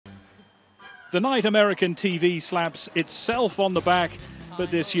The night American TV slaps itself on the back,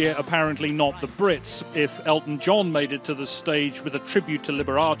 but this year apparently not the Brits. If Elton John made it to the stage with a tribute to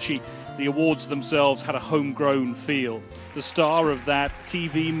Liberace, the awards themselves had a homegrown feel. The star of that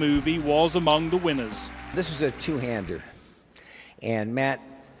TV movie was among the winners. This was a two-hander. And Matt,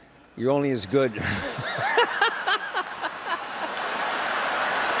 you're only as good.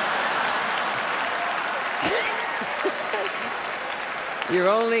 You're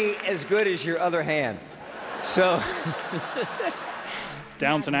only as good as your other hand. So.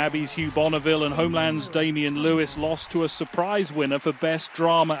 Downton Abbey's Hugh Bonneville and Homeland's Damian Lewis lost to a surprise winner for Best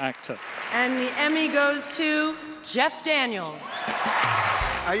Drama Actor. And the Emmy goes to Jeff Daniels.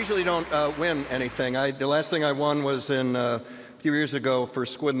 I usually don't win anything. The last thing I won was a few years ago for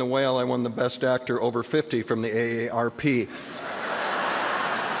Squid and the Whale. I won the Best Actor over 50 from the AARP.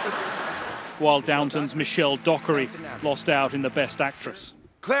 While Downton's Michelle Dockery lost out in the Best Actress.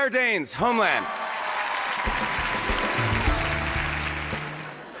 Claire Danes, Homeland.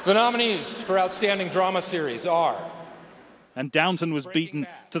 The nominees for Outstanding Drama Series are... And Downton was beaten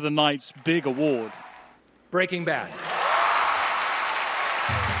to the night's big award. Breaking Bad.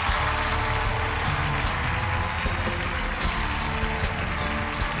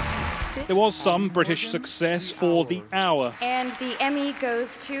 There was some British success for The Hour. And the Emmy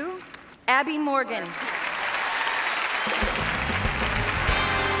goes to Abby Morgan.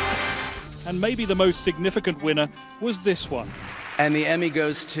 And maybe the most significant winner was this one. And the Emmy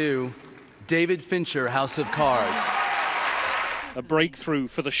goes to David Fincher, House of Cards. A breakthrough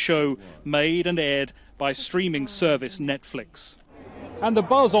for the show made and aired by streaming service Netflix. And the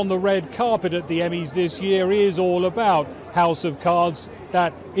buzz on the red carpet at the Emmys this year is all about House of Cards,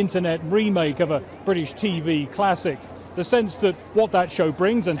 that internet remake of a British TV classic. The sense that what that show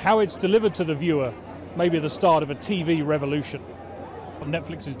brings and how it's delivered to the viewer may be the start of a TV revolution. What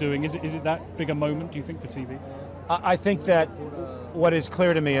Netflix is doing, is it that big a moment, do you think, for TV? I think that what is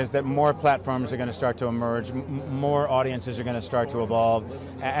clear to me is that more platforms are going to start to emerge, more audiences are going to start to evolve,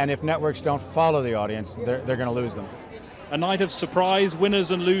 and if networks don't follow the audience, they're going to lose them. A night of surprise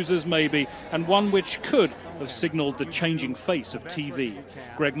winners and losers maybe, and one which could have signaled the changing face of TV.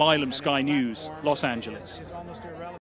 Greg Milam, Sky News, Los Angeles.